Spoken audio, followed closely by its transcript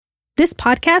This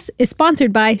podcast is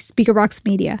sponsored by Speakerbox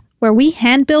Media, where we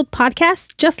hand-build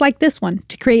podcasts just like this one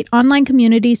to create online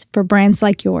communities for brands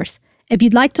like yours. If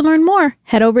you'd like to learn more,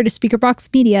 head over to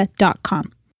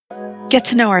speakerboxmedia.com. Get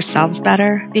to know ourselves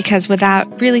better, because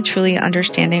without really truly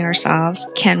understanding ourselves,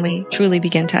 can we truly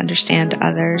begin to understand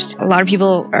others? A lot of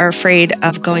people are afraid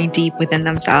of going deep within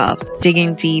themselves,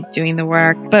 digging deep, doing the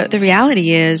work. But the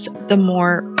reality is, the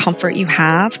more comfort you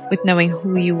have with knowing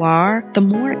who you are, the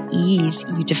more ease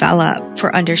you develop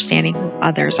for understanding who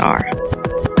others are.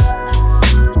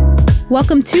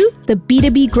 Welcome to the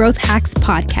B2B Growth Hacks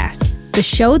Podcast, the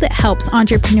show that helps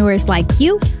entrepreneurs like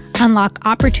you unlock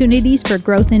opportunities for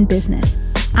growth in business.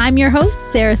 I'm your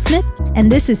host, Sarah Smith,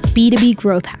 and this is B2B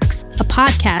Growth Hacks, a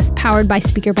podcast powered by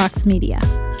Speakerbox Media.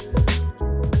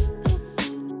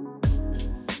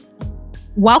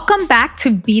 Welcome back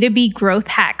to B2B Growth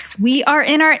Hacks. We are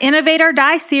in our Innovate or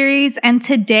Die series, and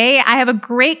today I have a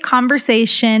great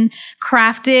conversation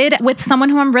crafted with someone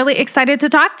who I'm really excited to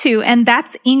talk to, and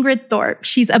that's Ingrid Thorpe.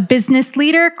 She's a business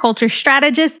leader, culture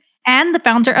strategist, and the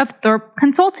founder of Thorpe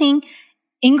Consulting.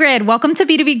 Ingrid, welcome to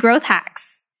B2B Growth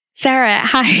Hacks. Sarah,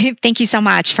 hi. Thank you so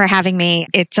much for having me.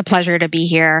 It's a pleasure to be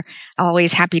here.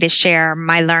 Always happy to share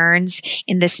my learns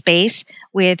in this space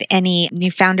with any new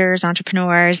founders,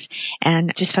 entrepreneurs,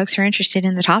 and just folks who are interested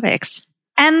in the topics.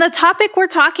 And the topic we're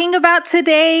talking about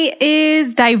today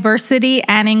is diversity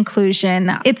and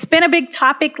inclusion. It's been a big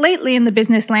topic lately in the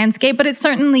business landscape, but it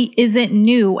certainly isn't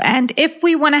new. And if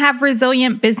we want to have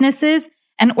resilient businesses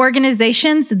and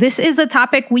organizations, this is a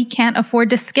topic we can't afford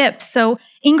to skip. So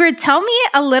Ingrid, tell me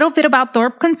a little bit about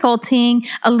Thorpe Consulting,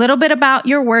 a little bit about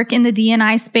your work in the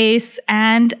D&I space,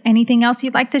 and anything else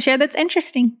you'd like to share that's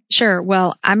interesting. Sure.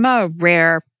 Well, I'm a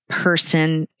rare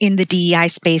person in the DEI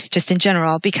space just in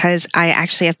general, because I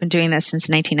actually have been doing this since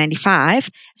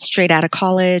 1995, straight out of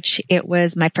college. It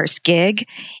was my first gig,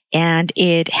 and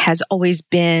it has always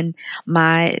been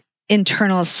my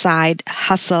internal side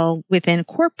hustle within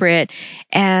corporate.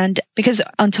 And because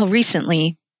until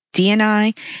recently,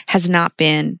 D&I has not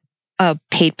been a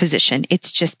paid position.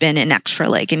 It's just been an extra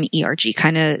leg, an ERG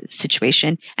kind of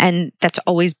situation. And that's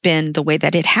always been the way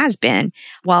that it has been.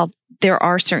 While there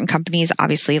are certain companies,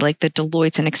 obviously, like the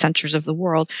Deloittes and Accentures of the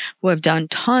world, who have done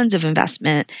tons of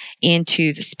investment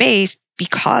into the space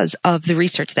because of the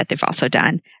research that they've also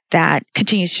done that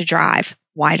continues to drive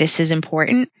why this is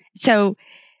important. So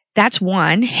that's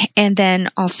one. And then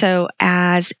also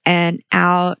as an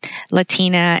out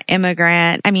Latina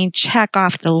immigrant, check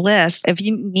off the list. If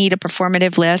you need a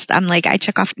performative list, I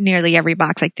check off nearly every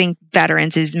box. I think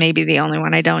veterans is maybe the only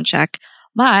one I don't check,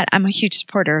 but I'm a huge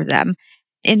supporter of them.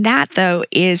 And that though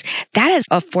that has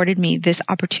afforded me this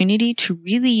opportunity to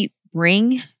really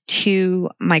bring to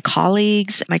my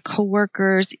colleagues, my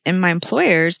coworkers, and my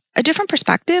employers a different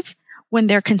perspective when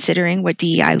they're considering what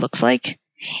DEI looks like.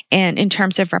 And in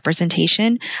terms of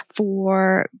representation,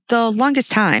 for the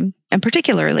longest time, and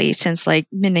particularly since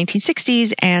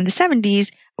mid-1960s and the 70s,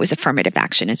 it was affirmative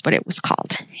action is what it was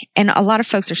called. And a lot of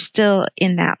folks are still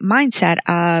in that mindset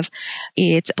of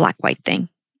it's a black-white thing.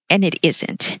 And it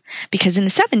isn't. Because in the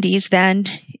 70s, then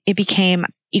it became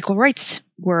equal rights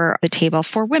were the table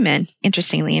for women.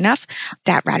 Interestingly enough,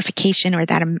 that ratification or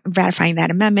that ratifying that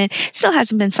amendment still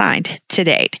hasn't been signed to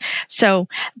date. So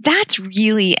that's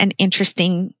really an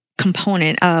interesting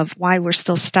component of why we're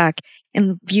still stuck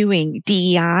in viewing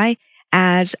DEI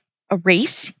as a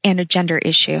race and a gender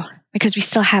issue, because we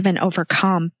still haven't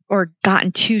overcome or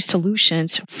gotten to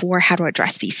solutions for how to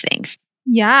address these things.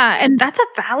 Yeah. And that's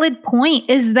a valid point,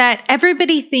 is that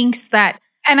everybody thinks that,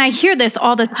 and I hear this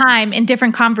all the time in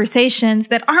different conversations,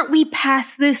 that aren't we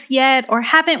past this yet? Or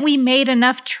haven't we made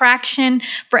enough traction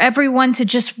for everyone to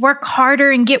just work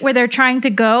harder and get where they're trying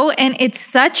to go? And it's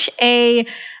such a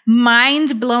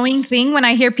mind-blowing thing when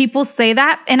I hear people say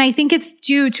that. And I think it's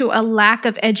due to a lack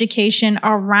of education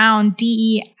around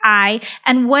DEI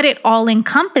and what it all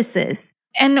encompasses.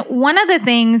 And one of the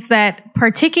things that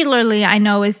particularly I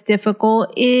know is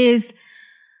difficult is,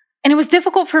 and it was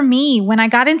difficult for me when I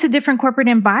got into different corporate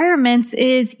environments,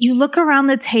 is you look around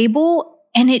the table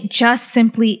and it just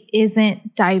simply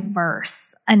isn't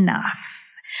diverse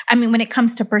enough. When it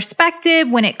comes to perspective,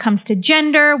 when it comes to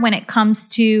gender, when it comes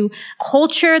to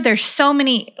culture, there's so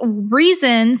many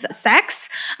reasons, sex,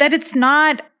 that it's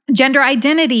not gender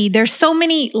identity. There's so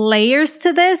many layers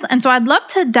to this. And so I'd love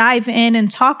to dive in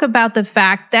and talk about the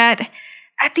fact that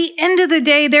at the end of the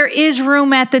day, there is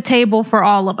room at the table for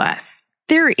all of us.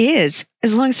 There is,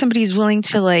 as long as somebody's willing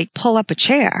to pull up a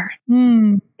chair.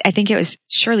 I think it was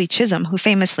Shirley Chisholm who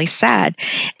famously said,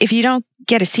 if you don't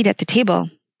get a seat at the table,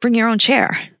 bring your own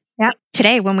chair. Yeah.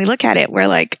 Today, when we look at it, we're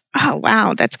like, oh,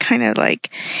 wow, that's kind of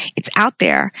like, it's out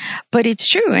there, but it's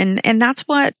true. And that's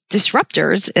what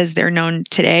disruptors, as they're known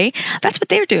today, that's what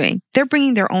they're doing. They're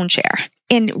bringing their own chair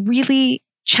and really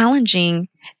challenging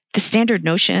the standard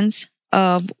notions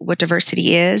of what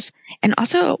diversity is and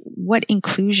also what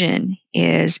inclusion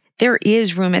is. There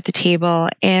is room at the table,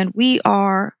 and we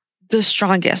are the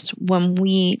strongest when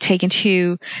we take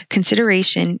into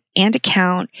consideration and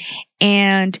account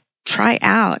and try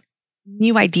out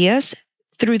new ideas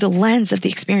through the lens of the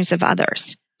experience of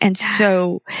others. And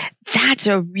so that's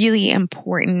a really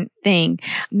important thing.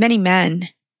 Many men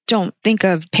don't think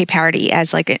of pay parity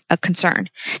as like a concern.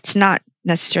 It's not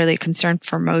necessarily a concern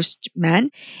for most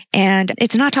men, and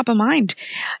it's not top of mind.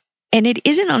 And it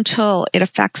isn't until it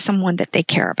affects someone that they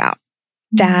care about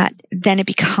that then it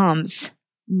becomes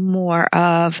more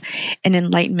of an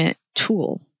enlightenment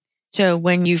tool. So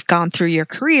when you've gone through your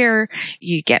career,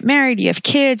 you get married, you have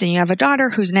kids, and you have a daughter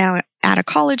who's now out of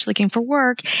college looking for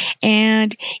work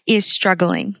and is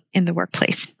struggling in the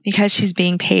workplace because she's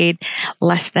being paid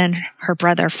less than her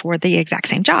brother for the exact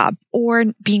same job or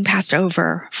being passed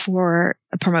over for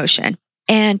a promotion.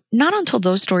 And not until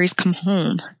those stories come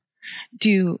home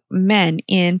do men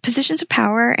in positions of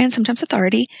power and sometimes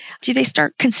authority, do they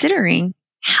start considering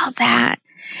how that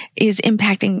is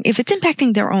impacting, if it's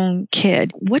impacting their own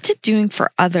kid, what's it doing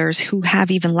for others who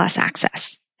have even less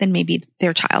access than maybe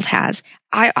their child has?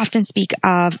 I often speak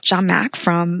of John Mack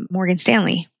from Morgan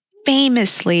Stanley.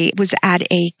 Famously was at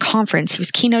a conference. He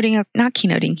was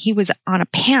he was on a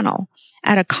panel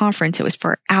at a conference. It was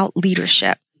for Out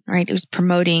Leadership, right? It was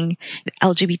promoting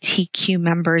LGBTQ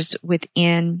members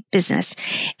within business.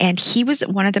 And he was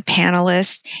one of the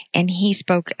panelists, and he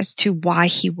spoke as to why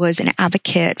he was an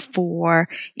advocate for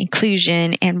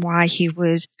inclusion and why he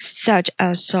was such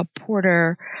a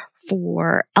supporter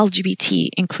for LGBT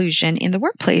inclusion in the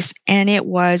workplace. And it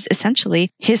was essentially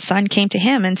his son came to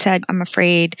him and said, I'm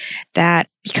afraid that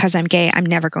because I'm gay, I'm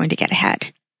never going to get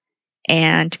ahead.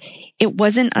 And it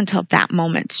wasn't until that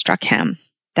moment struck him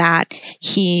that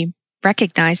he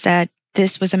recognized that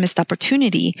this was a missed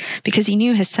opportunity because he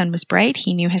knew his son was bright.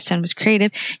 He knew his son was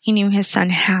creative. He knew his son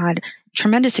had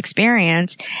tremendous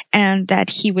experience and that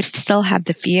he would still have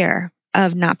the fear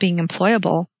of not being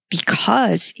employable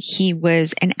because he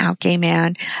was an out gay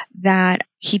man, that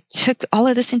he took all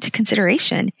of this into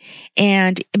consideration.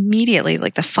 And immediately,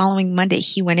 like the following Monday,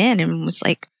 he went in and was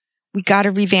like, we got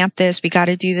to revamp this. We got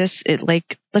to do this.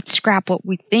 Let's scrap what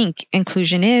we think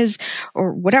inclusion is,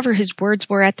 or whatever his words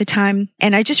were at the time.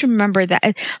 And I just remember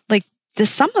that, like, the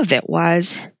sum of it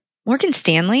was Morgan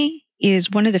Stanley is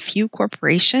one of the few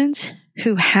corporations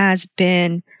who has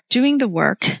been doing the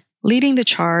work, leading the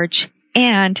charge,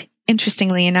 and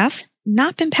interestingly enough,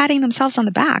 not been patting themselves on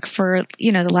the back for,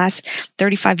 the last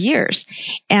 35 years.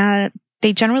 And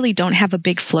they generally don't have a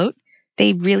big float.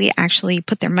 They really actually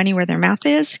put their money where their mouth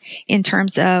is in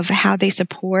terms of how they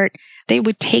support. They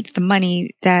would take the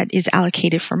money that is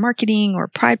allocated for marketing or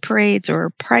pride parades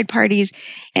or pride parties,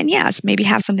 and yes, maybe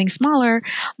have something smaller,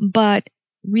 but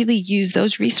really use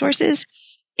those resources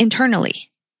internally.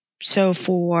 So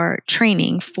for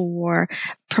training, for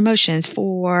promotions,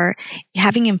 for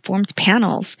having informed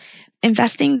panels,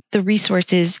 investing the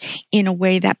resources in a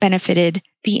way that benefited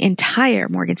the entire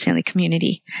Morgan Stanley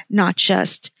community, not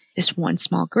just this one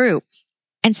small group.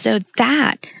 And so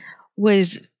that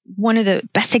was one of the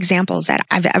best examples that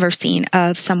I've ever seen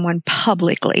of someone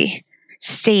publicly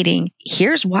stating,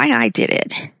 here's why I did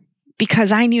it.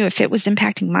 Because I knew if it was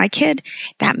impacting my kid,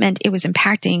 that meant it was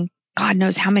impacting God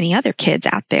knows how many other kids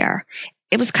out there.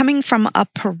 It was coming from a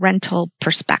parental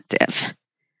perspective,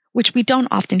 which we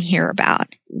don't often hear about.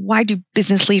 Why do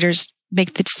business leaders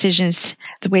make the decisions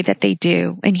the way that they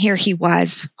do? And here he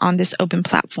was on this open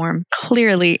platform,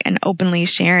 clearly and openly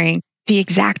sharing the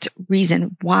exact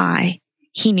reason why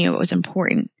he knew it was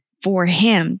important for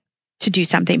him to do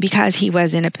something, because he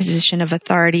was in a position of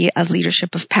authority, of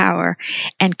leadership, of power,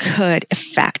 and could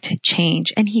effect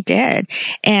change. And he did.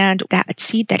 And that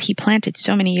seed that he planted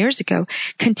so many years ago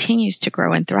continues to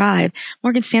grow and thrive.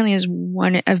 Morgan Stanley is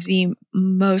one of the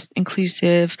most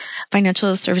inclusive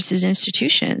financial services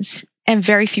institutions, and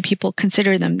very few people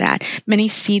consider them that. Many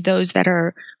see those that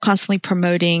are constantly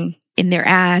promoting in their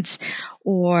ads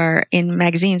or in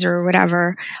magazines or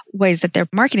whatever ways that they're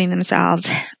marketing themselves.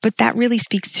 But that really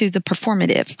speaks to the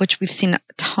performative, which we've seen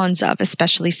tons of,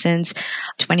 especially since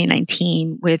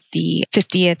 2019 with the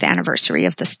 50th anniversary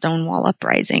of the Stonewall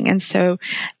Uprising. And so,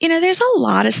 there's a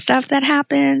lot of stuff that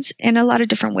happens in a lot of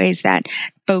different ways that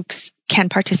folks can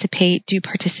participate, do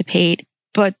participate.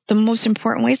 But the most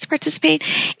important ways to participate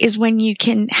is when you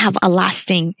can have a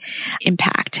lasting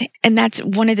impact. And that's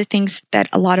one of the things that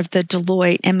a lot of the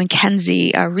Deloitte and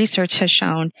McKinsey research has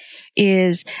shown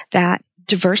is that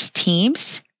diverse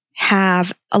teams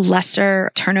have a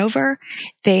lesser turnover.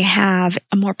 They have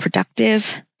a more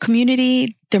productive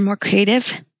community. They're more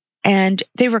creative, and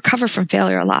they recover from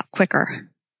failure a lot quicker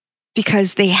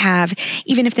because they have,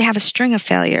 even if they have a string of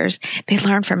failures, they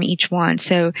learn from each one.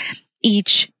 So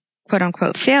each quote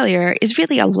unquote failure is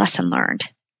really a lesson learned.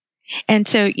 And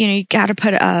so, you got to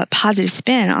put a positive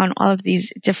spin on all of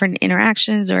these different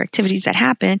interactions or activities that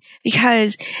happen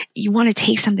because you want to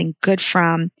take something good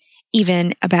from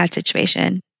even a bad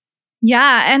situation.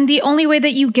 Yeah. And the only way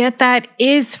that you get that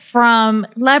is from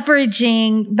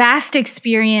leveraging vast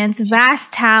experience,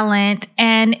 vast talent,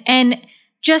 and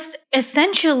just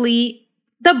essentially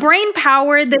the brain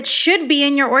power that should be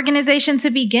in your organization to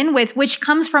begin with, which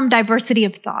comes from diversity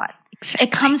of thought. Exactly.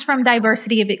 It comes from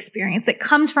diversity of experience. It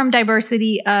comes from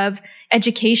diversity of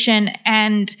education.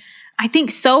 And I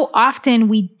think so often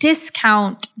we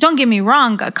discount, don't get me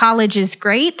wrong, college is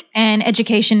great and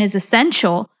education is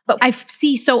essential. But I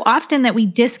see so often that we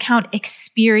discount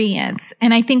experience.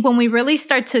 And I think when we really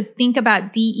start to think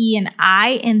about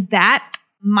DE&I in that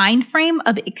mind frame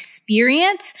of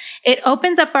experience, it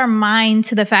opens up our mind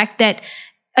to the fact that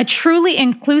a truly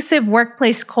inclusive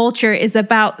workplace culture is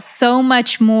about so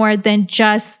much more than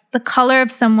just the color of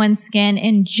someone's skin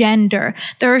and gender.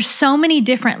 There are so many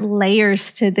different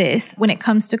layers to this when it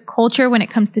comes to culture, when it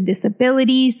comes to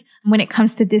disabilities, when it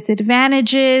comes to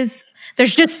disadvantages.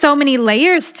 There's just so many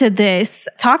layers to this.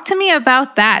 Talk to me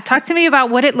about that. Talk to me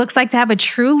about what it looks like to have a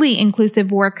truly inclusive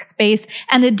workspace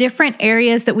and the different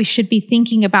areas that we should be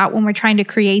thinking about when we're trying to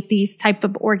create these type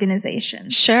of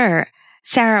organizations. Sure.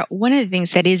 Sarah, one of the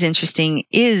things that is interesting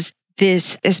is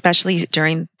this, especially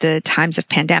during the times of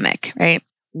pandemic, right?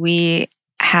 We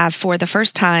have, for the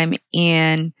first time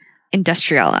in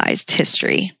industrialized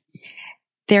history,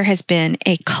 there has been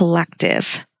a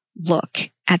collective look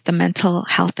at the mental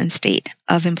health and state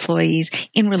of employees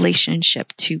in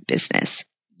relationship to business.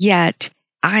 Yet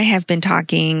I have been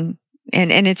talking,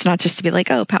 and it's not just to be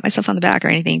like, oh, pat myself on the back or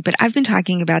anything, but I've been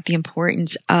talking about the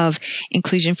importance of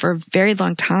inclusion for a very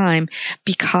long time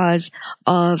because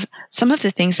of some of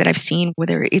the things that I've seen,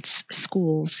 whether it's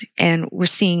schools, and we're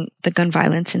seeing the gun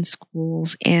violence in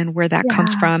schools and where that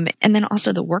comes from, and then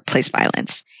also the workplace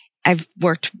violence. I've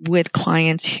worked with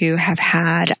clients who have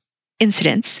had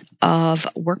incidents of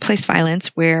workplace violence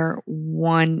where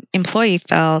one employee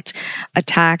felt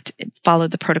attacked,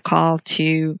 followed the protocol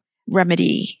to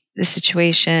remedy the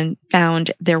situation,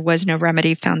 found there was no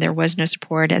remedy, found there was no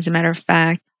support. As a matter of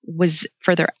fact, was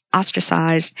further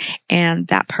ostracized, and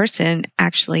that person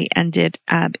actually ended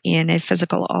up in a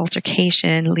physical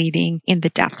altercation, leading in the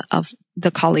death of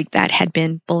the colleague that had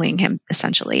been bullying him,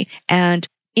 essentially. And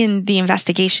in the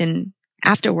investigation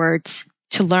afterwards,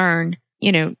 to learn,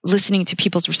 listening to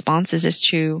people's responses as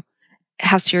to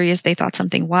how serious they thought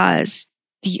something was,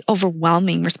 the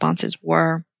overwhelming responses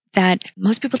were that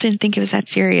most people didn't think it was that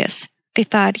serious. They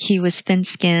thought he was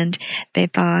thin-skinned. They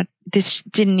thought this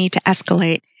didn't need to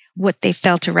escalate. What they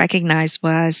failed to recognize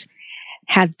was,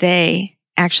 had they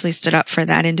actually stood up for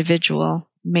that individual,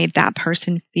 made that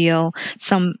person feel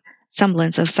some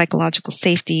semblance of psychological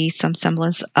safety, some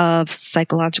semblance of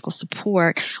psychological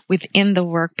support within the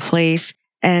workplace,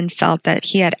 and felt that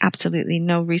he had absolutely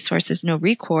no resources, no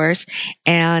recourse,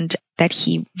 and that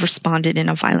he responded in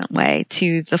a violent way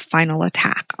to the final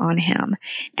attack on him.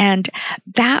 And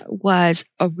that was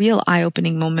a real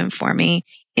eye-opening moment for me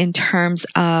in terms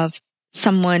of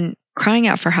someone crying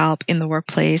out for help in the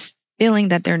workplace, feeling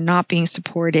that they're not being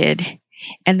supported,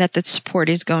 and that the support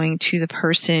is going to the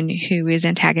person who is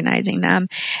antagonizing them.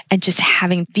 And just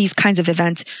having these kinds of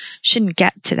events shouldn't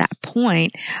get to that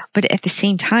point. But at the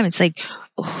same time, it's like,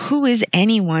 who is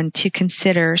anyone to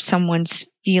consider someone's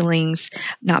feelings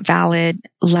not valid,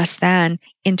 less than,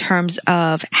 in terms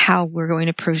of how we're going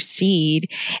to proceed,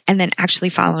 and then actually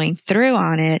following through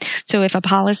on it? So if a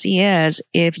policy is,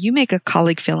 if you make a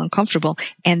colleague feel uncomfortable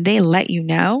and they let you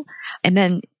know, and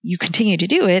then you continue to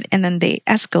do it, and then they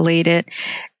escalate it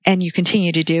and you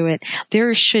continue to do it,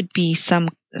 there should be some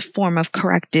form of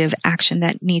corrective action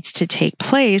that needs to take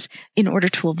place in order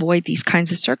to avoid these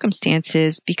kinds of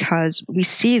circumstances, because we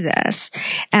see this.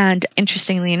 And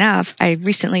interestingly enough, I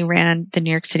recently ran the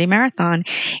New York City Marathon,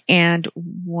 and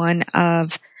one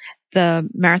of the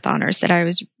marathoners that I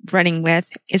was running with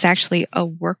is actually a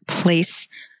workplace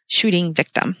shooting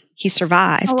victim. He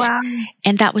survived. Oh, wow.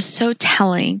 And that was so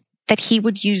telling that he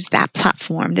would use that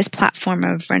platform, this platform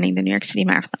of running the New York City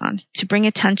Marathon, to bring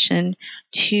attention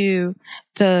to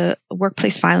the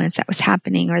workplace violence that was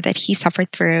happening or that he suffered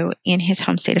through in his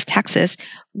home state of Texas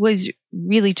was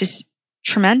really just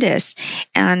tremendous.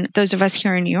 And those of us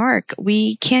here in New York,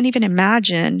 we can't even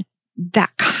imagine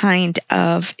that kind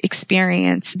of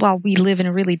experience. While we live in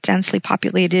a really densely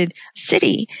populated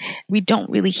city, we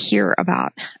don't really hear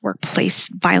about workplace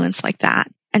violence like that.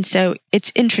 And so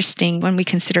it's interesting when we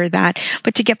consider that.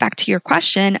 But to get back to your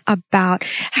question about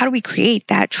how do we create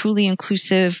that truly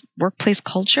inclusive workplace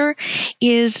culture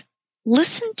is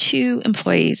listen to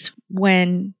employees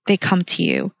when they come to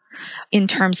you in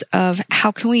terms of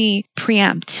how can we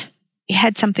preempt,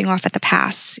 head something off at the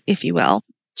pass, if you will,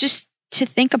 just to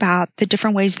think about the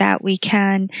different ways that we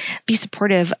can be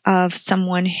supportive of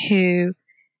someone who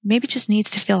maybe just needs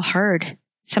to feel heard.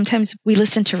 Sometimes we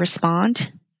listen to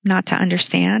respond, not to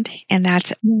understand. And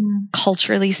that's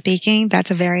culturally speaking, that's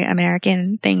a very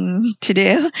American thing to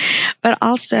do. But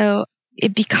also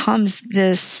it becomes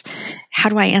this, how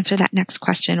do I answer that next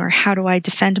question? Or how do I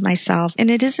defend myself?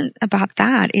 And it isn't about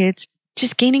that. It's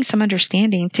just gaining some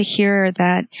understanding to hear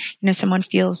that, someone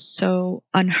feels so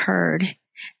unheard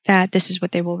that this is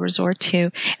what they will resort to.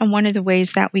 And one of the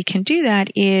ways that we can do that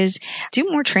is do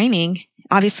more training.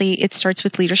 Obviously, it starts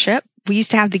with leadership. We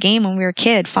used to have the game when we were a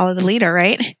kid, follow the leader,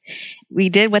 right? We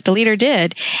did what the leader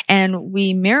did, and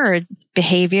we mirrored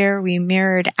behavior, we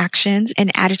mirrored actions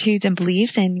and attitudes and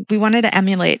beliefs, and we wanted to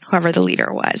emulate whoever the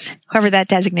leader was, whoever that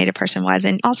designated person was.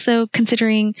 And also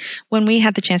considering when we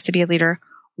had the chance to be a leader,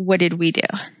 what did we do?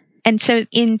 And so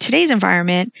in today's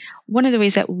environment, one of the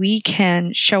ways that we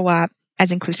can show up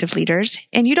as inclusive leaders,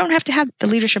 and you don't have to have the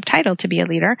leadership title to be a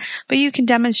leader, but you can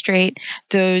demonstrate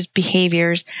those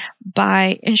behaviors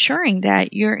by ensuring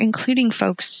that you're including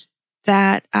folks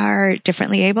that are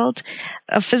differently abled.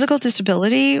 A physical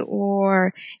disability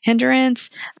or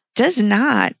hindrance does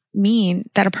not mean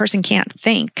that a person can't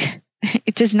think.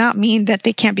 It does not mean that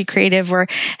they can't be creative or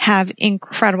have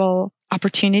incredible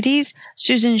opportunities.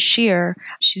 Susan Shear,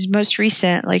 she's most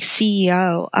recent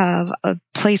CEO of a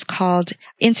place called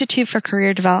Institute for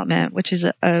Career Development, which is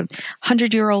a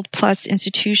 100-year-old plus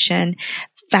institution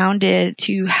founded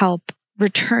to help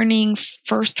returning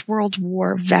First World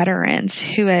War veterans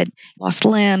who had lost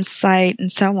limbs, sight, and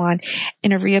so on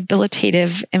in a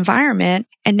rehabilitative environment.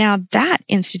 And now that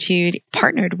institute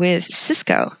partnered with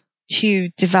Cisco to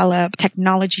develop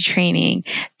technology training.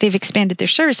 They've expanded their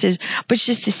services, but it's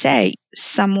just to say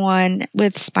someone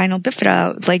with spinal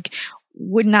bifida,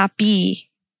 would not be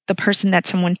the person that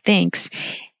someone thinks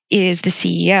is the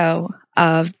CEO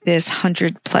of this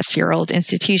 100-plus-year-old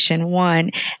institution. One,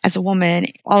 as a woman,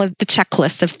 all of the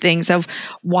checklist of things of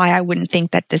why I wouldn't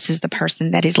think that this is the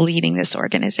person that is leading this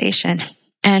organization.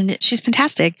 And she's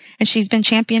fantastic. And she's been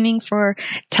championing for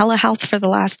telehealth for the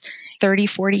last 30,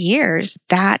 40 years.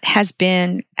 That has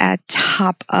been at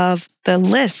top of the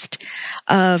list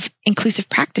of inclusive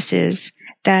practices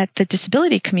that the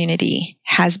disability community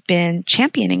has been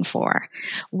championing for,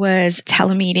 was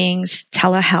telemeetings,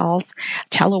 telehealth,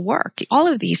 telework, all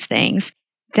of these things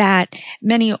that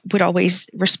many would always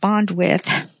respond with,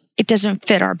 it doesn't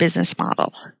fit our business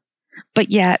model. But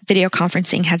yet video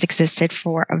conferencing has existed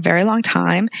for a very long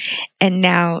time. And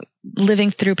now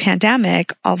living through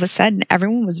pandemic, all of a sudden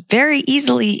everyone was very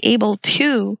easily able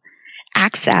to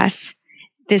access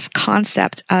this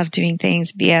concept of doing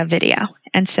things via video.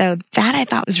 And so that I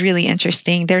thought was really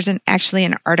interesting. There's actually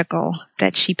an article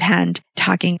that she penned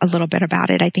talking a little bit about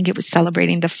it. I think it was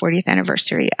celebrating the 40th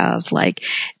anniversary of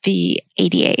the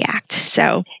ADA Act.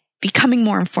 So becoming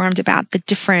more informed about the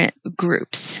different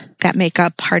groups that make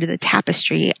up part of the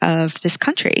tapestry of this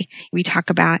country. We talk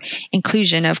about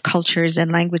inclusion of cultures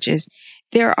and languages.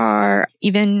 There are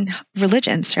even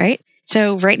religions, right?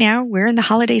 So right now we're in the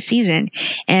holiday season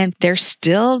and there's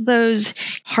still those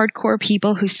hardcore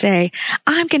people who say,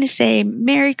 I'm going to say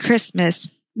Merry Christmas.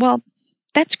 Well,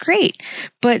 that's great,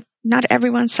 but not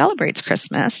everyone celebrates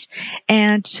Christmas.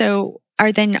 And so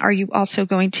are you also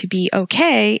going to be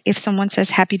okay if someone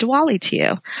says Happy Diwali to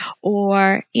you,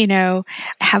 or,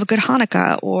 have a good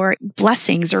Hanukkah, or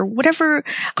blessings, or whatever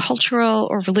cultural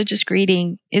or religious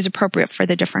greeting is appropriate for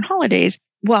the different holidays?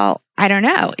 Well, I don't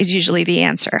know is usually the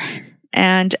answer.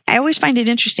 And I always find it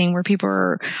interesting where people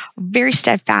are very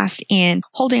steadfast in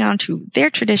holding on to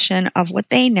their tradition of what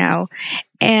they know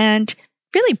and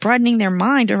really broadening their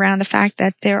mind around the fact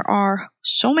that there are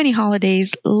so many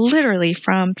holidays, literally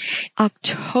from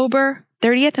October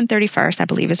 30th and 31st, I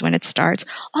believe is when it starts,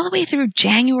 all the way through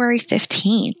January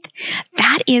 15th.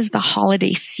 That is the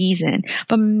holiday season,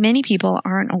 but many people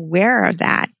aren't aware of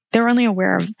that. They're only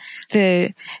aware of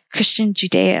the Christian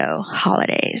Judeo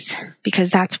holidays because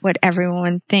that's what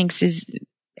everyone thinks is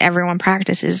everyone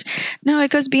practices. No,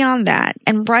 it goes beyond that.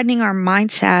 And broadening our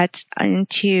mindsets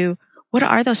into what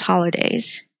are those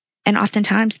holidays? And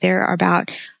oftentimes they're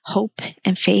about hope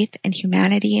and faith and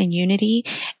humanity and unity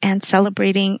and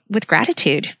celebrating with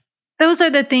gratitude. Those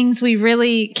are the things we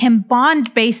really can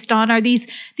bond based on, are these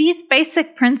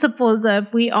basic principles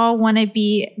of we all want to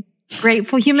be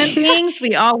grateful human beings.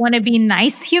 We all want to be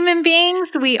nice human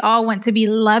beings. We all want to be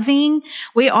loving.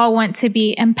 We all want to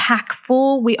be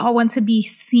impactful. We all want to be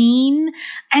seen.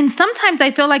 And sometimes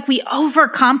I feel like we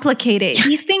overcomplicate it.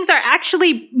 These things are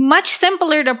actually much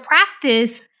simpler to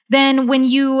practice than when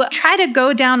you try to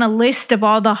go down a list of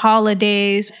all the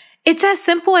holidays. It's as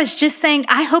simple as just saying,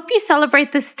 I hope you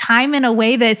celebrate this time in a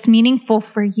way that's meaningful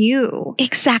for you.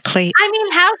 Exactly. I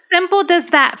mean, how simple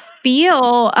does that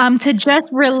feel to just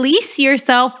release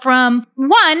yourself from,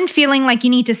 one, feeling like you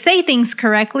need to say things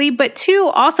correctly, but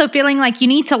two, also feeling like you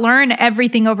need to learn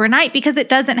everything overnight, because it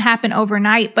doesn't happen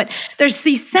overnight. But there's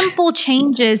these simple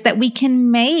changes that we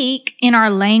can make in our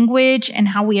language and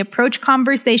how we approach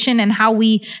conversation and how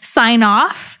we sign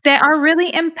off that are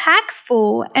really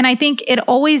impactful. And I think it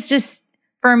always just,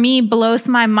 for me, blows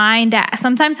my mind at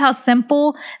sometimes how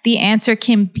simple the answer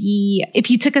can be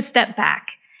if you took a step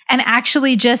back and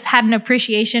actually just had an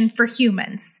appreciation for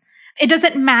humans. It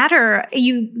doesn't matter.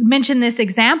 You mentioned this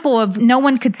example of no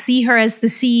one could see her as the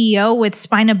CEO with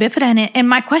spina bifida. And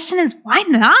my question is, why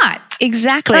not?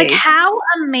 Exactly. Like, how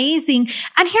amazing.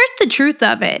 And here's the truth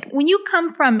of it. When you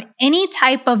come from any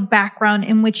type of background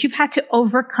in which you've had to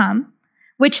overcome,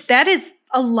 which that is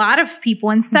a lot of people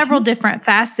in several different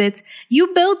facets,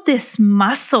 you build this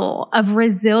muscle of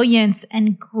resilience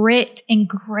and grit and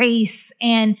grace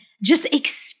and just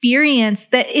experience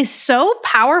that is so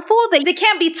powerful that they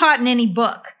can't be taught in any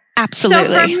book.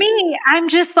 Absolutely. So for me, I'm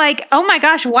just like, oh my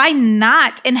gosh, why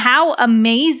not? And how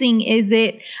amazing is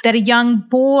it that a young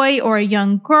boy or a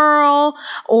young girl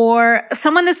or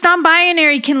someone that's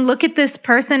non-binary can look at this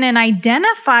person and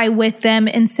identify with them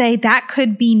and say, that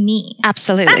could be me.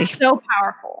 Absolutely. That's so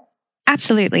powerful.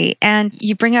 Absolutely. And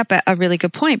you bring up a really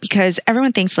good point, because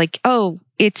everyone thinks like, oh,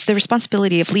 it's the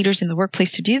responsibility of leaders in the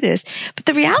workplace to do this. But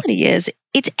the reality is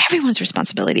it's everyone's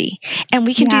responsibility. And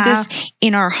we can do this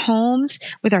in our homes,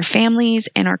 with our families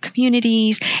and our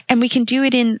communities, and we can do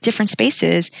it in different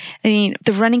spaces. I mean,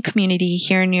 the running community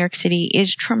here in New York City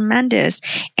is tremendous.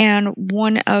 And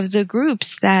one of the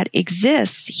groups that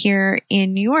exists here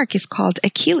in New York is called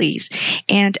Achilles.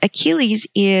 And Achilles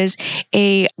is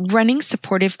a running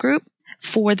supportive group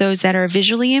for those that are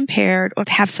visually impaired or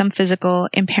have some physical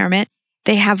impairment.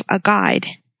 They have a guide.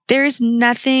 There is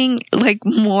nothing like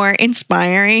more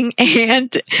inspiring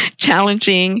and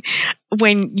challenging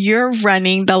when you're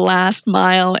running the last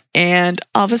mile and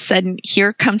all of a sudden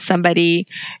here comes somebody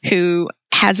who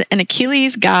has an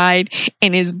Achilles guide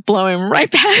and is blowing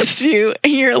right past you.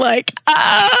 And you're like,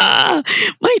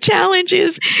 my challenge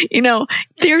is,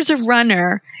 there's a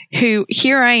runner who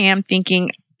here I am thinking,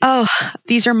 oh,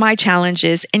 these are my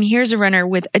challenges. And here's a runner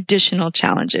with additional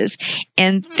challenges.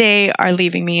 And they are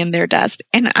leaving me in their dust.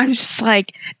 And I'm just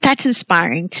like, that's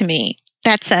inspiring to me.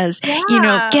 That says,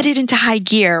 get it into high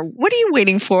gear. What are you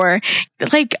waiting for?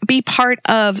 Like, be part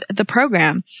of the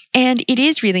program. And it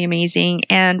is really amazing.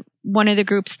 And one of the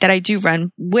groups that I do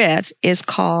run with is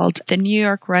called the New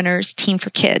York Runners Team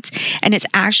for Kids. And it's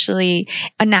actually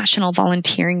a national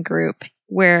volunteering group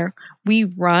where we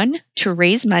run to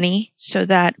raise money so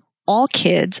that all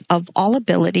kids of all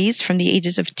abilities from the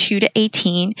ages of 2 to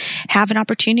 18 have an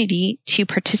opportunity to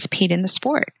participate in the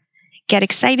sport. Get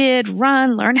excited,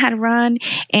 run, learn how to run,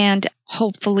 and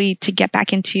hopefully to get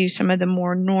back into some of the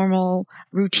more normal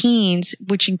routines,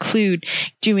 which include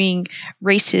doing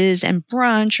races and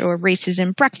brunch or races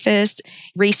and breakfast,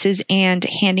 races and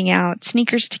handing out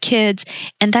sneakers to kids.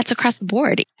 And that's across the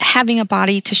board. Having a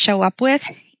body to show up with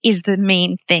is the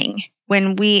main thing.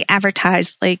 When we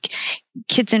advertise, like,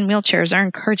 kids in wheelchairs are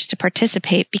encouraged to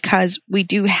participate because we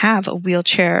do have a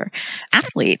wheelchair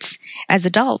athletes as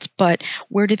adults, but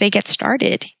where do they get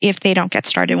started if they don't get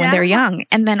started when they're young?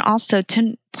 And then also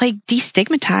to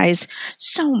destigmatize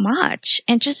so much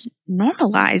and just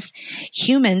normalize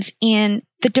humans in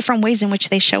the different ways in which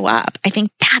they show up. I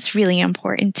think that's really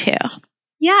important too.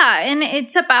 Yeah, and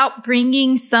it's about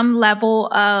bringing some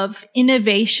level of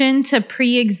innovation to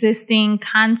pre-existing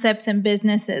concepts and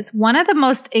businesses. One of the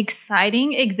most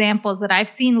exciting examples that I've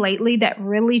seen lately that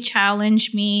really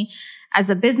challenged me as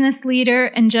a business leader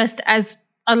and just as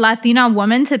a Latina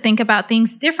woman to think about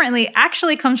things differently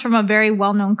actually comes from a very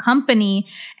well-known company.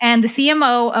 And the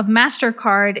CMO of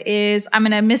MasterCard is, I'm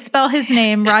going to misspell his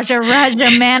name, Raja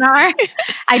Manar.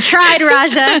 I tried,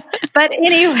 Raja. But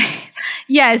anyway,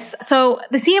 yes. So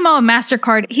the CMO of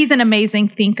MasterCard, he's an amazing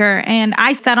thinker. And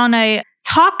I sat on a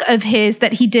talk of his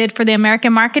that he did for the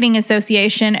American Marketing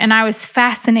Association. And I was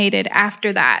fascinated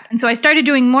after that. And so I started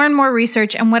doing more and more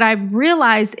research. And what I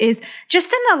realized is just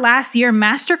in the last year,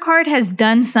 MasterCard has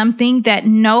done something that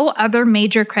no other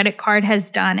major credit card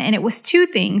has done. And it was two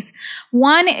things.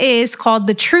 One is called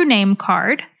the True Name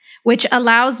Card, which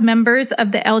allows members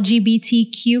of the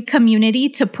LGBTQ community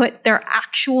to put their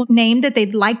actual name that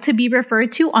they'd like to be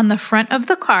referred to on the front of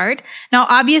the card. Now,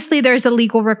 obviously, there's a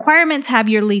legal requirement to have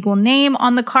your legal name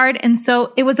on the card. And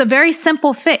so it was a very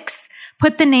simple fix.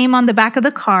 Put the name on the back of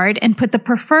the card and put the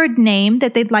preferred name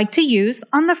that they'd like to use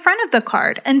on the front of the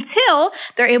card until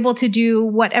they're able to do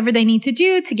whatever they need to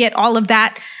do to get all of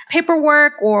that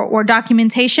paperwork or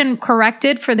documentation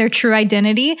corrected for their true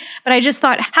identity. But I just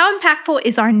thought, how impactful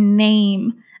is our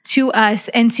name to us,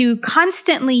 and to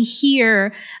constantly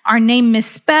hear our name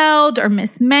misspelled or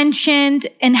mismentioned,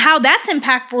 and how that's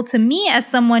impactful to me as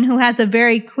someone who has a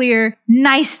very clear,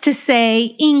 nice to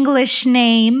say English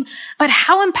name. But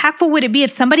how impactful would it be if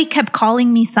somebody kept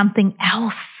calling me something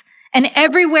else? And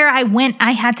everywhere I went,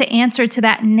 I had to answer to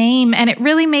that name. And it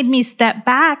really made me step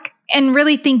back and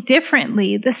really think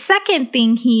differently. The second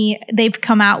thing they've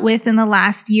come out with in the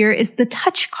last year is the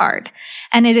touch card.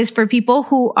 And it is for people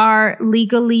who are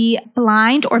legally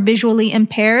blind or visually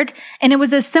impaired. And it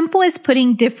was as simple as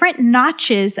putting different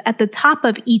notches at the top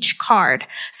of each card.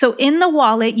 So in the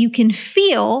wallet, you can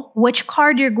feel which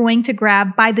card you're going to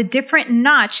grab by the different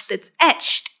notch that's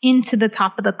etched into the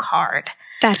top of the card.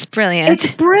 That's brilliant.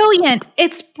 It's brilliant.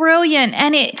 It's brilliant.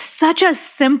 And it's such a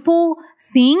simple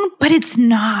thing, but it's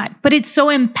not. But it's so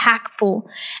impactful.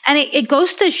 And it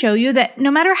goes to show you that no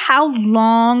matter how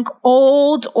long,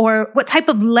 old, or what type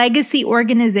of legacy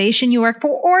organization you work for,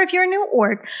 or if you're a new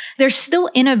org, there's still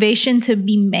innovation to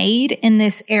be made in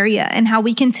this area, and how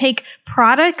we can take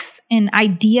products and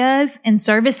ideas and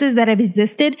services that have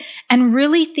existed and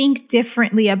really think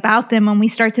differently about them when we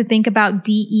start to think about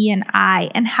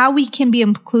DE&I and how we can be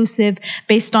inclusive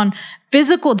based on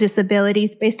physical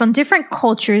disabilities, based on different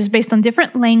cultures, based on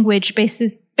different language,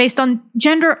 based on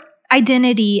gender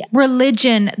identity,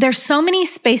 religion. There's so many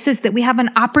spaces that we have an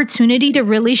opportunity to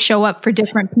really show up for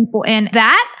different people. And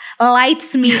that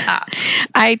lights me up.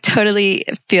 I totally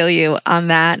feel you on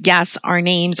that. Yes, our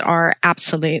names are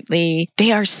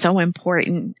they are so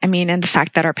important. I mean, and the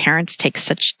fact that our parents take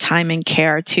such time and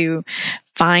care to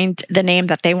find the name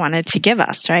that they wanted to give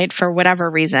us, right? For whatever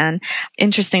reason.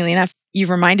 Interestingly enough, you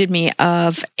reminded me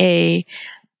of a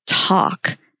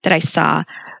talk that I saw.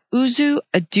 Uzo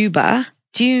Aduba.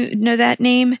 Do you know that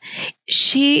name?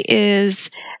 She is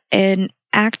an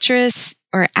actress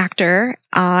or actor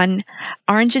on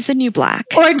Orange is the New Black.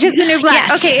 Orange is the New Black.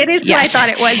 Yes. Okay, it is what I thought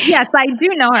it was. Yes, I do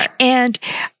know her. And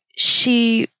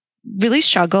she really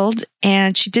struggled,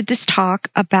 and she did this talk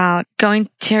about going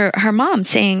to her mom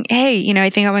saying, hey, I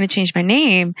think I want to change my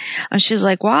name. And she's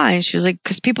like, why? And she was like,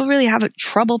 because people really have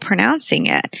trouble pronouncing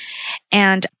it.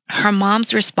 And her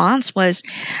mom's response was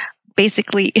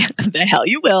basically, the hell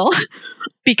you will.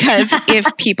 Because if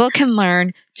people can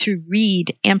learn to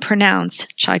read and pronounce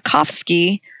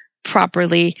Tchaikovsky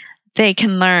properly, they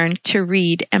can learn to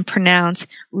read and pronounce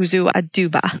Uzo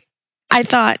Aduba. I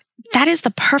thought, that is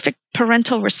the perfect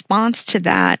parental response to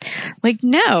that. Like,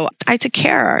 no, I took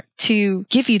care to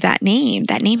give you that name.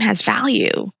 That name has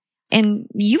value, and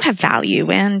you have value,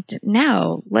 and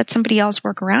no, let somebody else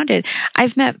work around it.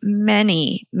 I've met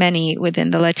many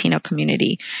within the Latino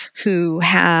community who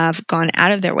have gone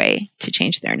out of their way to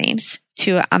change their names,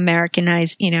 to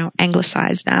Americanize,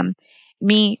 anglicize them.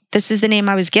 Me, this is the name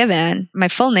I was given. My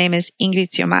full name is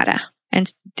Ingrid Xiomara,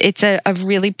 and it's a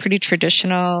really pretty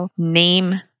traditional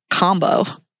name combo.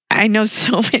 I know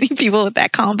so many people with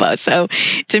that combo. So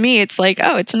to me, it's like,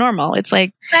 oh, it's normal. It's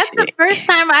like, that's the first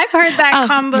time I've heard that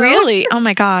combo. Really? Oh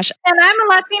my gosh. And I'm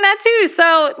a Latina too.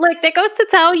 So look, that goes to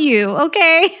tell you,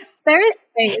 okay, there is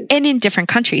space. And in different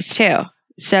countries too.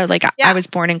 So I was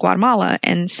born in Guatemala.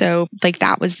 And so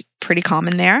that was pretty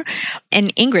common there.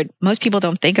 And Ingrid, most people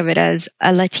don't think of it as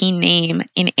a Latin name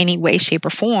in any way, shape,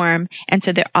 or form. And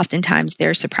so oftentimes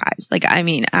they're surprised.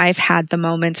 I've had the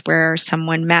moments where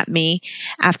someone met me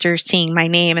after seeing my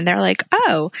name and they're like,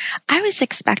 oh, I was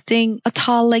expecting a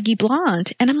tall, leggy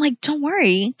blonde. And I'm like, don't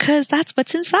worry, because that's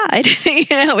what's inside.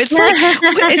 It's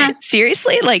like,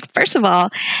 seriously? First of all,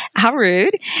 how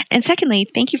rude. And secondly,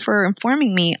 thank you for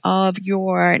informing me of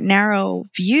your narrow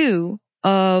view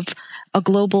of a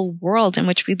global world in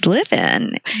which we live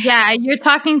in. Yeah, you're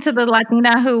talking to the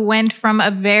Latina who went from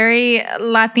a very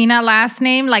Latina last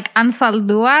name like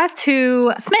Ansaldúa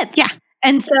to Smith. Yeah.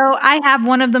 And so I have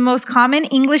one of the most common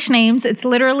English names. It's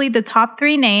literally the top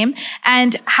 3 name.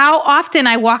 And how often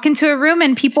I walk into a room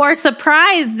and people are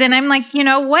surprised. And I'm like,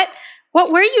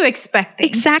 what were you expecting?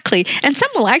 Exactly. And some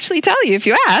will actually tell you if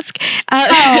you ask.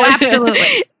 Oh,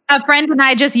 absolutely. A friend and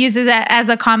I just use it as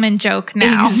a common joke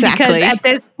now. Exactly. Because at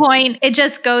this point, it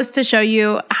just goes to show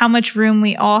you how much room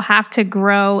we all have to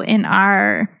grow in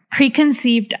our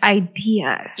preconceived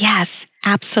ideas. Yes,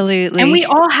 absolutely. And we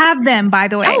all have them, by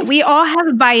the way. Oh. We all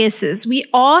have biases. We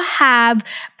all have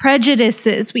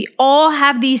prejudices. We all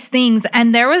have these things.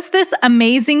 And there was this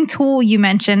amazing tool you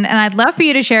mentioned, and I'd love for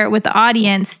you to share it with the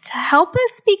audience to help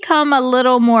us become a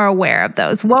little more aware of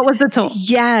those. What was the tool?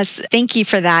 Yes, thank you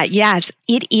for that. Yes,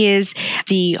 it is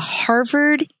the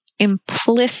Harvard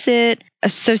Implicit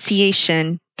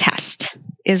Association Test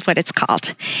is what it's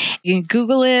called. You can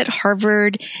Google it,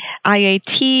 Harvard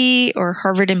IAT or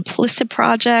Harvard Implicit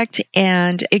Project,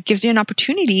 and it gives you an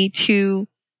opportunity to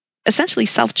essentially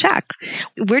self-check.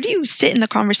 Where do you sit in the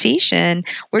conversation?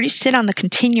 Where do you sit on the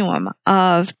continuum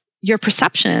of your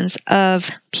perceptions of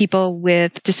people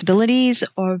with disabilities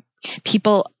or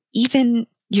people even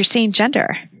your same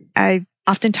gender? I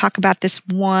often talk about this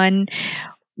one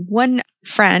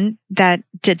friend that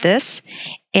did this,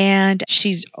 and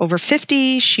she's over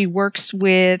 50. She works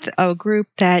with a group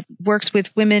that works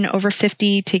with women over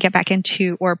 50 to get back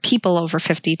into, or people over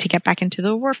 50 to get back into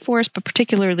the workforce, but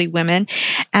particularly women.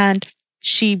 And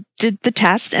she did the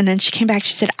test, and then she came back.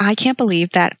 She said, I can't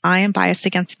believe that I am biased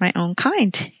against my own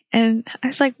kind. And I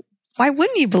was like, why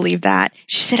wouldn't you believe that?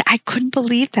 She said, I couldn't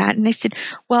believe that. And I said,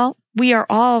 well, we are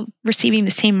all receiving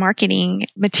the same marketing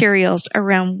materials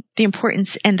around the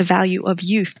importance and the value of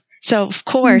youth. So of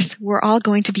course, we're all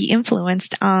going to be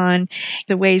influenced on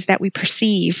the ways that we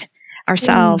perceive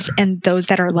ourselves and those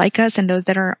that are like us and those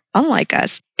that are unlike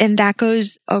us. And that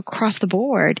goes across the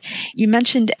board. You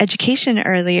mentioned education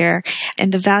earlier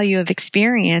and the value of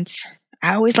experience.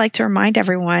 I always like to remind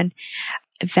everyone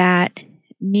that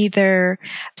neither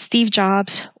Steve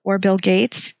Jobs or Bill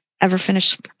Gates ever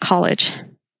finished college.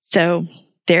 So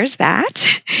there's that.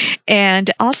 And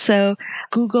also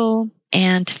Google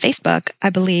and Facebook, I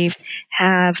believe,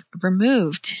 have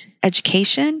removed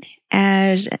education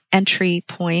as an entry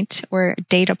point or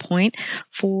data point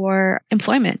for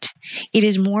employment. It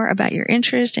is more about your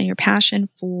interest and your passion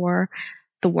for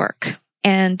the work.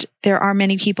 And there are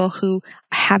many people who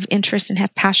have interest and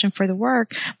have passion for the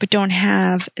work, but don't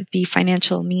have the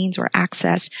financial means or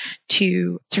access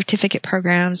to certificate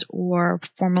programs or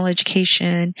formal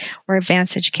education or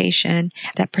advanced education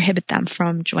that prohibit them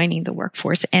from joining the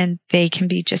workforce. And they can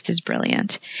be just as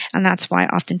brilliant. And that's why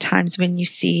oftentimes when you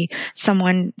see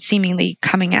someone seemingly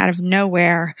coming out of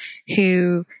nowhere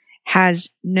who has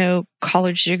no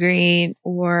college degree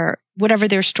or whatever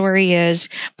their story is,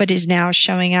 but is now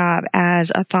showing up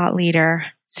as a thought leader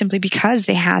simply because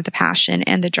they had the passion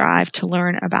and the drive to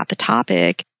learn about the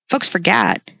topic. Folks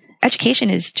forget education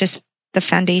is just the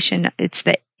foundation. It's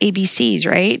the ABCs,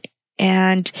 right?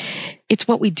 And it's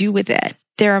what we do with it.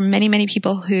 There are many, many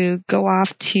people who go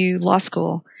off to law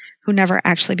school who never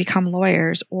actually become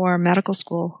lawyers, or medical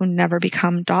school who never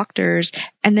become doctors.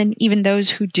 And then even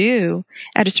those who do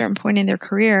at a certain point in their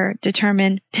career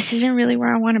determine this isn't really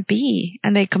where I want to be.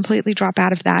 And they completely drop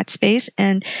out of that space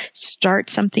and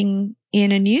start something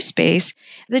in a new space.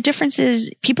 The difference is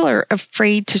people are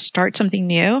afraid to start something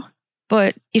new.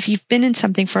 But if you've been in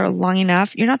something for long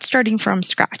enough, you're not starting from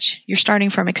scratch. You're starting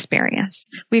from experience.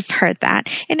 We've heard that.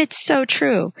 And it's so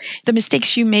true. The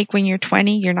mistakes you make when you're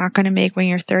 20, you're not going to make when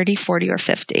you're 30, 40, or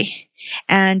 50.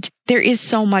 And there is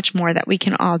so much more that we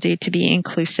can all do to be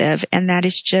inclusive. And that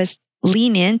is just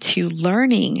lean into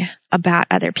learning about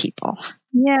other people.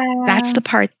 Yeah. That's the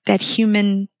part, that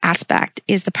human aspect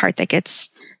is the part that gets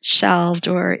shelved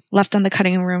or left on the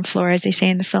cutting room floor, as they say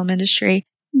in the film industry.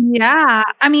 Yeah.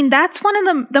 I mean, that's one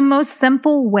of the most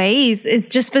simple ways is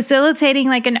just facilitating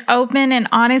like an open and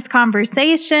honest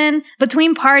conversation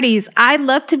between parties. I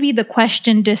love to be the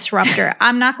question disruptor.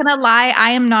 I'm not going to lie.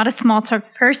 I am not a small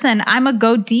talk person. I'm a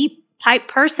go deep type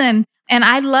person. And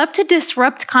I love to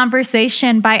disrupt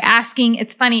conversation by asking,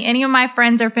 it's funny, any of my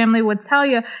friends or family would tell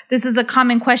you, this is a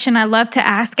common question I love to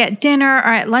ask at dinner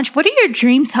or at lunch. What are your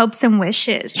dreams, hopes, and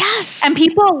wishes? Yes. And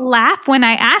people laugh when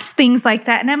I ask things like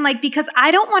that. And I'm like, because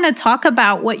I don't want to talk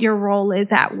about what your role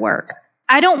is at work.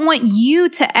 I don't want you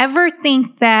to ever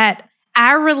think that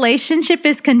our relationship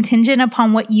is contingent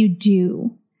upon what you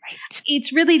do.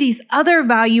 It's really these other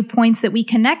value points that we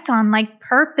connect on, like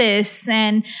purpose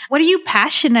and what are you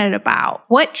passionate about?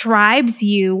 What drives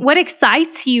you? What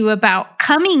excites you about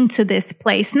coming to this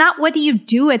place? Not what do you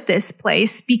do at this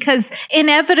place? Because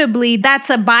inevitably that's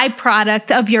a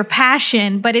byproduct of your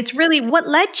passion, but it's really what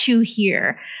led you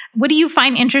here. What do you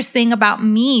find interesting about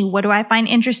me? What do I find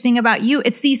interesting about you?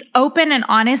 It's these open and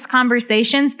honest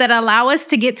conversations that allow us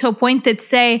to get to a point that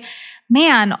say,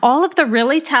 man, all of the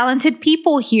really talented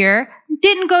people here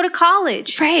didn't go to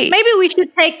college. Right. Maybe we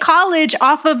should take college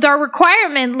off of our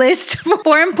requirement list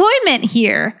for employment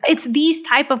here. It's these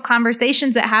type of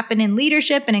conversations that happen in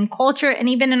leadership and in culture and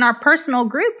even in our personal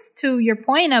groups, to your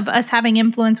point of us having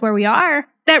influence where we are,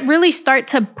 that really start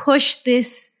to push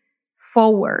this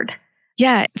forward.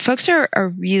 Yeah, folks are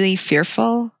really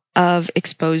fearful of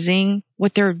exposing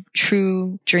what their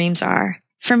true dreams are.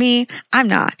 For me, I'm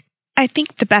not. I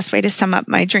think the best way to sum up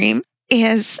my dream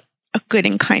is a good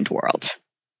and kind world.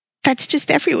 That's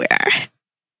just everywhere.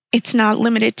 It's not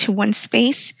limited to one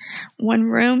space, one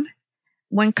room,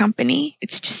 one company.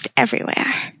 It's just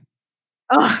everywhere.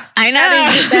 Oh, I know.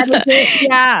 That is it.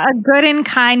 Yeah, a good and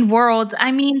kind world.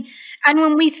 I mean, and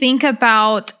when we think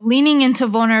about leaning into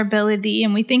vulnerability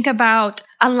and we think about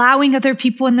allowing other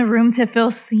people in the room to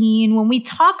feel seen, when we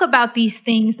talk about these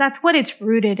things, that's what it's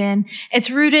rooted in. It's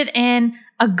rooted in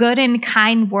a good and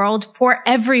kind world for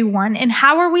everyone. And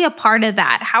how are we a part of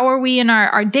that? How are we in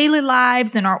our daily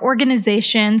lives and our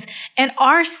organizations and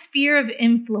our sphere of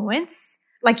influence?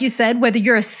 Like you said, whether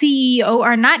you're a CEO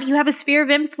or not, you have a sphere of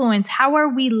influence. How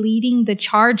are we leading the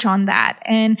charge on that?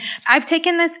 And I've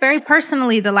taken this very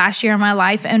personally the last year of my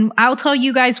life. And I'll tell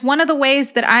you guys, one of the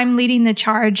ways that I'm leading the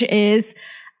charge is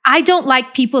I don't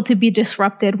like people to be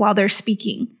disrupted while they're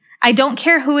speaking. I don't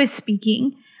care who is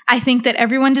speaking. I think that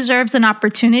everyone deserves an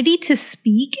opportunity to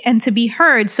speak and to be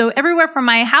heard. So everywhere from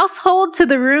my household to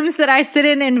the rooms that I sit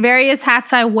in and various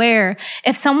hats I wear,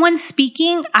 if someone's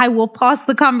speaking, I will pause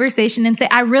the conversation and say,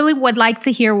 I really would like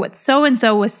to hear what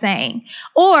so-and-so was saying.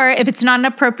 Or if it's not an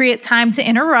appropriate time to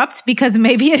interrupt because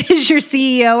maybe it is your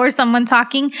CEO or someone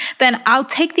talking, then I'll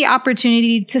take the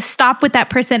opportunity to stop with that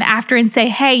person after and say,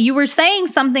 hey, you were saying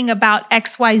something about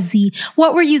XYZ.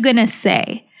 What were you going to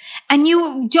say? And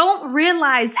you don't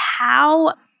realize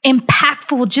how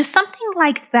impactful just something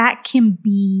like that can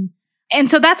be.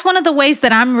 And so that's one of the ways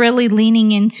that I'm really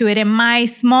leaning into it in my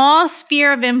small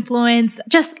sphere of influence,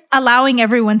 just allowing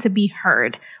everyone to be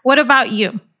heard. What about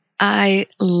you? I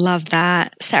love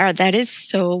that, Sarah. That is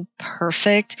so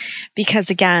perfect because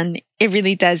again, it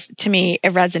really does, to me,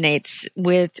 it resonates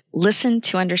with listen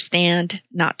to understand,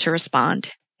 not to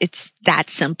respond. It's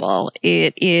that simple.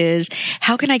 It is,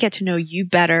 how can I get to know you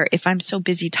better if I'm so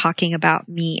busy talking about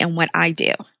me and what I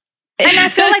do? And I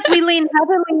feel like we lean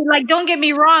heavily, like, don't get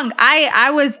me wrong.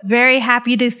 I was very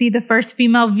happy to see the first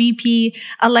female VP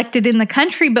elected in the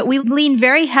country, but we lean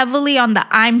very heavily on the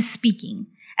I'm speaking.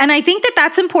 And I think that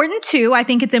that's important too. I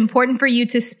think it's important for you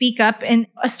to speak up and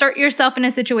assert yourself in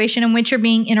a situation in which you're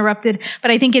being interrupted.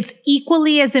 But I think it's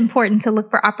equally as important to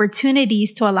look for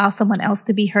opportunities to allow someone else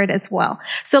to be heard as well.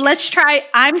 So let's try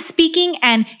I'm speaking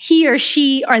and he or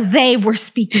she or they were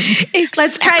speaking. Exactly.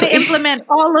 Let's try to implement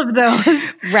all of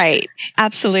those. Right.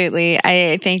 Absolutely.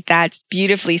 I think that's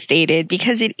beautifully stated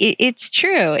because it's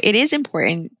true. It is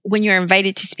important when you're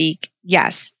invited to speak.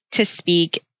 Yes, to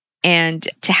speak and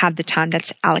to have the time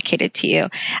that's allocated to you.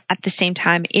 At the same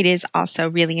time, it is also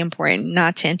really important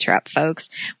not to interrupt folks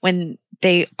when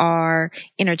they are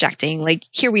interjecting. Like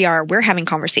here we are, we're having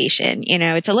conversation. You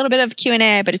know, it's a little bit of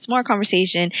Q&A, but it's more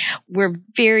conversation. We're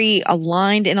very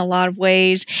aligned in a lot of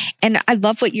ways. And I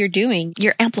love what you're doing.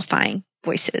 You're amplifying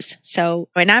voices. So,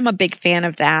 and I'm a big fan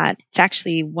of that. It's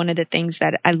actually one of the things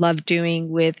that I love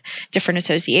doing with different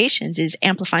associations is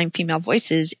amplifying female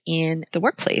voices in the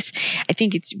workplace. I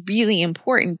think it's really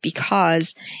important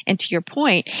because, and to your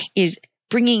point, is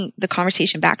bringing the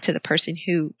conversation back to the person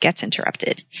who gets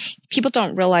interrupted. People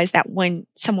don't realize that when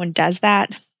someone does that,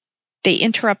 they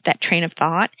interrupt that train of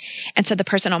thought. And so the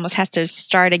person almost has to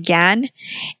start again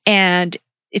and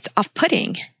it's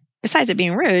off-putting. Besides it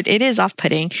being rude, it is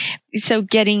off-putting. So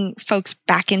getting folks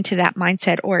back into that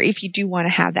mindset, or if you do want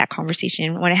to have that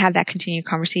conversation, want to have that continued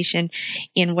conversation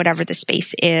in whatever the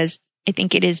space is, I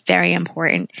think it is very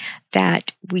important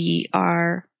that we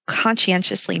are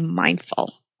conscientiously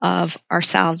mindful of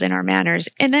ourselves and our manners.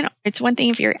 And then it's one thing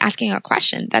if you're asking a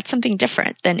question, that's something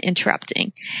different than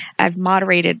interrupting. I've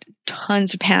moderated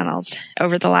tons of panels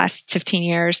over the last 15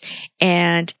 years,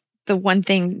 and the one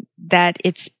thing that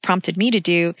it's prompted me to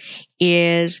do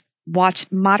is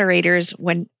watch moderators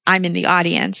when I'm in the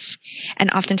audience.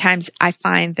 And oftentimes I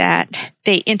find that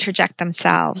they interject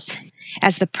themselves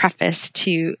as the preface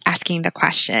to asking the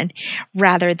question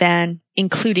rather than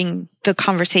including the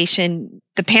conversation,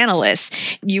 the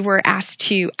panelists. You were asked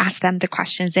to ask them the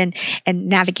questions and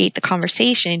navigate the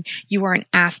conversation. You weren't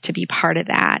asked to be part of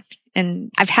that.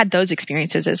 And I've had those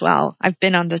experiences as well. I've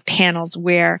been on the panels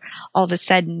where all of a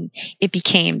sudden it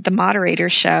became the moderator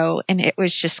show, and it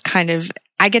was just kind of,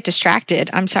 I get distracted.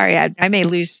 I'm sorry. I may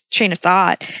lose train of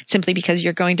thought simply because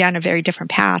you're going down a very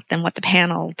different path than what the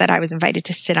panel that I was invited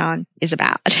to sit on is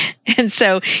about. And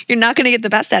so you're not going to get the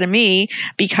best out of me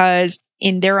because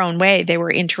in their own way, they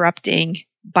were interrupting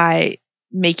by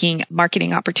making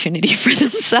marketing opportunity for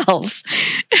themselves.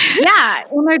 Yeah,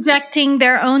 interjecting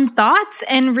their own thoughts.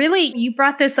 And really, you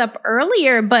brought this up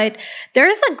earlier, but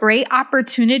there's a great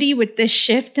opportunity with this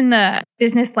shift in the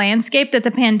business landscape that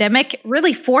the pandemic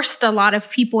really forced a lot of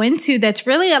people into, that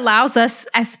really allows us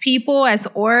as people, as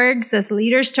orgs, as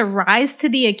leaders to rise to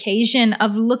the occasion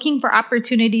of looking for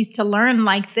opportunities to learn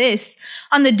like this.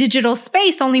 On the digital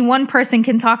space, only one person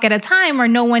can talk at a time or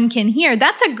no one can hear.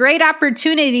 That's a great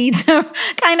opportunity to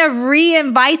kind of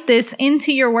re-invite this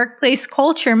into your workplace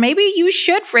culture. Maybe you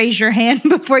should raise your hand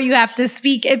before you have to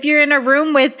speak if you're in a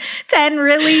room with 10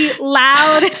 really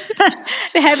loud,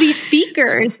 heavy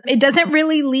speakers. It doesn't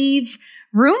really leave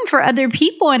room for other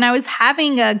people. And I was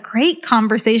having a great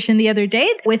conversation the other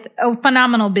day with a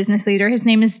phenomenal business leader. His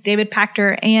name is David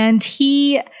Pachter. And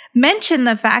he mentioned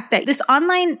the fact that this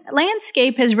online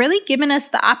landscape has really given us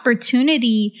the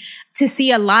opportunity to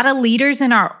see a lot of leaders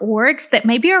in our orgs that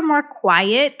maybe are more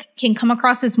quiet, can come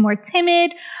across as more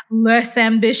timid, less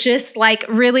ambitious, like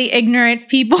really ignorant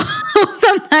people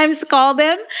sometimes call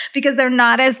them because they're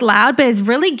not as loud, but it's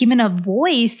really given a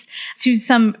voice to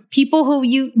some people who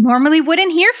you normally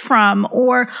wouldn't hear from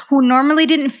or who normally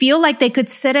didn't feel like they could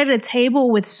sit at a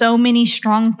table with so many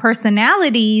strong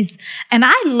personalities. And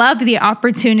I love the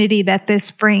opportunity that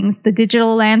this brings, the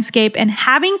digital landscape and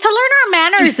having to learn our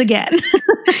manners again.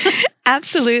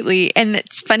 Absolutely. And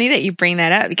it's funny that you bring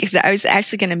that up because I was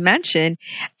actually going to mention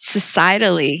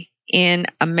societally in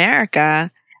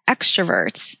America,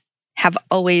 extroverts have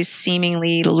always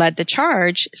seemingly led the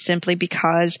charge simply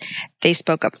because they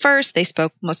spoke up first, they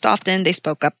spoke most often, they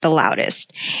spoke up the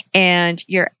loudest. And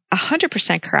you're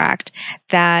 100% correct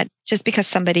that just because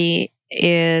somebody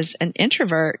is an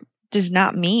introvert does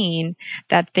not mean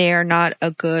that they're not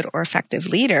a good or effective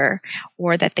leader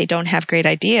or that they don't have great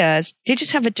ideas. They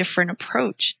just have a different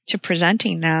approach to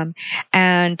presenting them.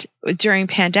 And during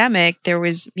pandemic, there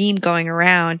was meme going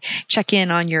around, check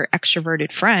in on your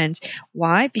extroverted friends.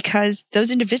 Why? Because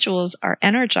those individuals are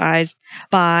energized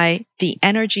by the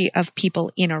energy of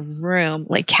people in a room,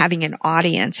 like having an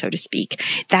audience, so to speak.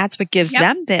 That's what gives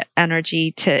them the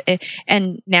energy to,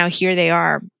 and now here they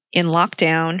are in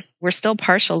lockdown. We're still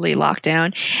partially locked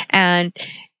down and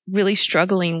really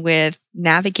struggling with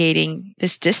navigating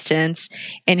this distance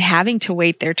and having to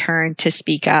wait their turn to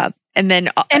speak up. And introverts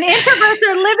are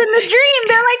living the dream.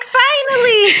 They're like,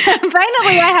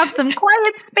 finally, I have some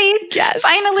quiet space. Yes.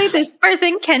 Finally, this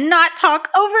person cannot talk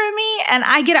over me and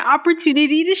I get an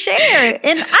opportunity to share.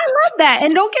 And I love that.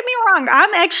 And don't get me wrong,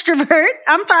 I'm extrovert.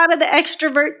 I'm proud of the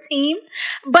extrovert team,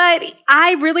 but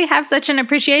I really have such an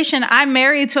appreciation. I'm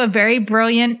married to a very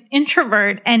brilliant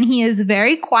introvert and he is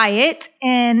very quiet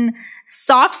and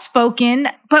soft-spoken,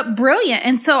 but brilliant.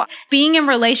 And so being in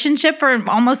relationship for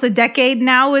almost a decade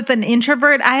now with an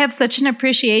introvert, I have such an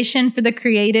appreciation for the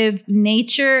creative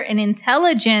nature and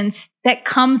intelligence that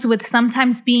comes with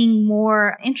sometimes being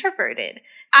more introverted.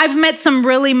 I've met some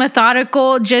really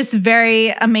methodical, just very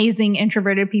amazing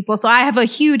introverted people. So I have a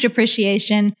huge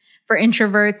appreciation for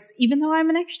introverts, even though I'm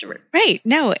an extrovert. Right.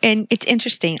 No. And it's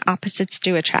interesting. Opposites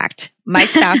do attract. My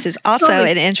spouse is also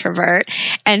an introvert.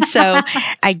 And so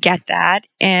I get that.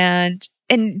 And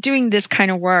doing this kind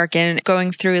of work and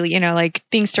going through, like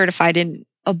being certified in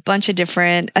a bunch of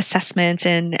different assessments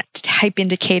and type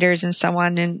indicators and so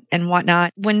on and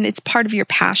whatnot. When it's part of your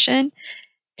passion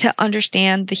to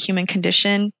understand the human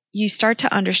condition, you start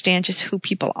to understand just who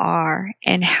people are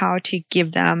and how to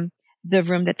give them the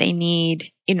room that they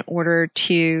need in order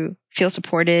to feel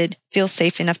supported, feel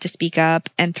safe enough to speak up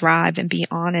and thrive and be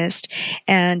honest.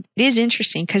 And it is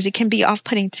interesting because it can be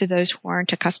off-putting to those who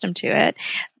aren't accustomed to it.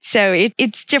 So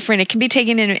it's different. It can be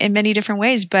taken in many different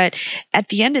ways. But at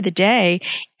the end of the day,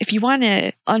 if you want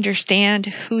to understand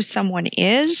who someone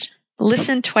is,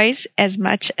 listen twice as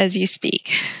much as you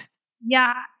speak.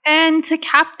 Yeah. And to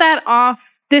cap that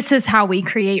off, this is how we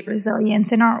create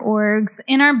resilience in our orgs,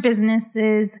 in our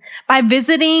businesses, by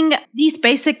visiting these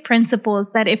basic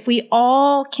principles that if we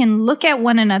all can look at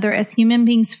one another as human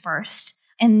beings first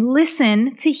and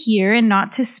listen to hear and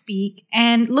not to speak,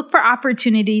 and look for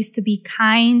opportunities to be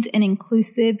kind and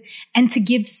inclusive and to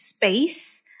give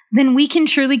space, then we can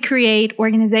truly create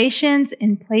organizations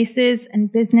and places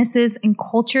and businesses and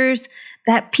cultures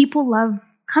that people love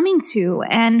coming to.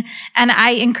 And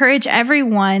I encourage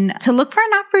everyone to look for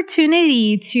an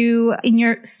opportunity to, in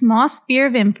your small sphere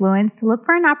of influence, to look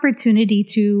for an opportunity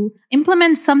to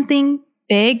implement something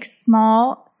big,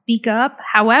 small, speak up,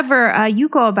 however you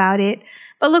go about it.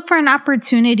 But look for an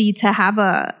opportunity to have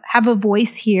a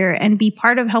voice here and be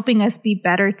part of helping us be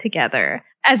better together.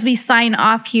 As we sign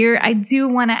off here, I do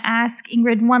want to ask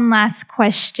Ingrid one last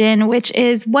question, which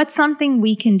is, what's something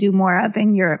we can do more of,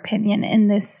 in your opinion, in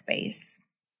this space?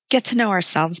 Get to know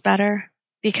ourselves better,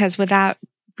 because without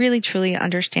really truly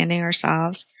understanding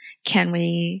ourselves, can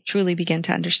we truly begin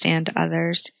to understand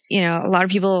others? You know, a lot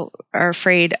of people are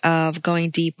afraid of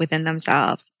going deep within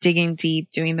themselves, digging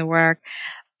deep, doing the work.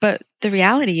 But the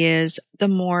reality is, the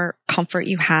more comfort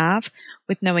you have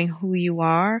with knowing who you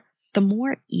are, the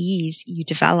more ease you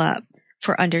develop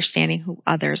for understanding who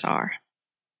others are.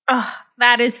 Oh,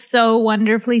 that is so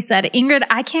wonderfully said. Ingrid,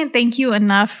 I can't thank you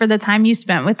enough for the time you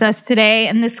spent with us today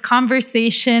and this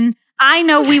conversation. I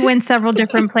know we went several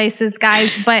different places,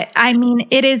 guys, but I mean,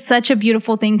 it is such a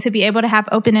beautiful thing to be able to have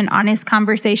open and honest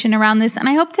conversation around this. And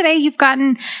I hope today you've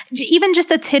gotten even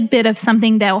just a tidbit of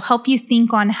something that will help you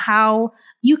think on how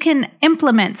you can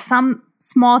implement some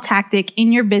small tactic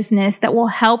in your business that will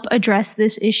help address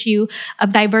this issue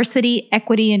of diversity,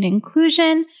 equity, and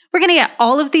inclusion. We're going to get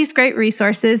all of these great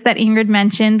resources that Ingrid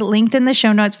mentioned linked in the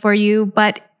show notes for you.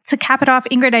 But to cap it off,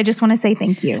 Ingrid, I just want to say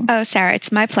thank you. Oh, Sarah,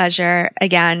 it's my pleasure.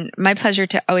 Again, my pleasure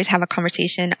to always have a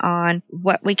conversation on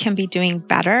what we can be doing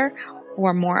better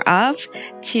or more of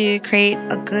to create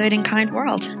a good and kind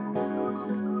world.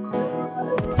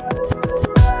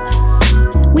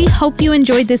 We hope you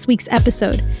enjoyed this week's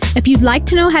episode. If you'd like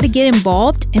to know how to get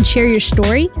involved and share your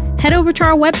story, head over to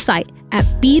our website at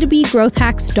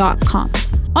b2bgrowthhacks.com.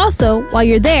 Also, while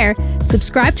you're there,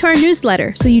 subscribe to our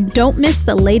newsletter so you don't miss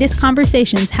the latest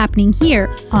conversations happening here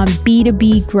on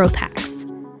B2B Growth Hacks.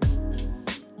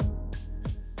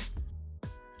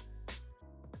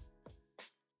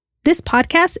 This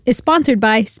podcast is sponsored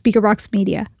by SpeakerBox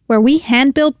Media, where we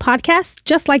hand-build podcasts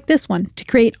just like this one to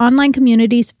create online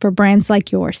communities for brands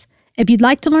like yours. If you'd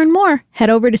like to learn more, head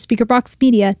over to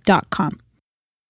speakerboxmedia.com.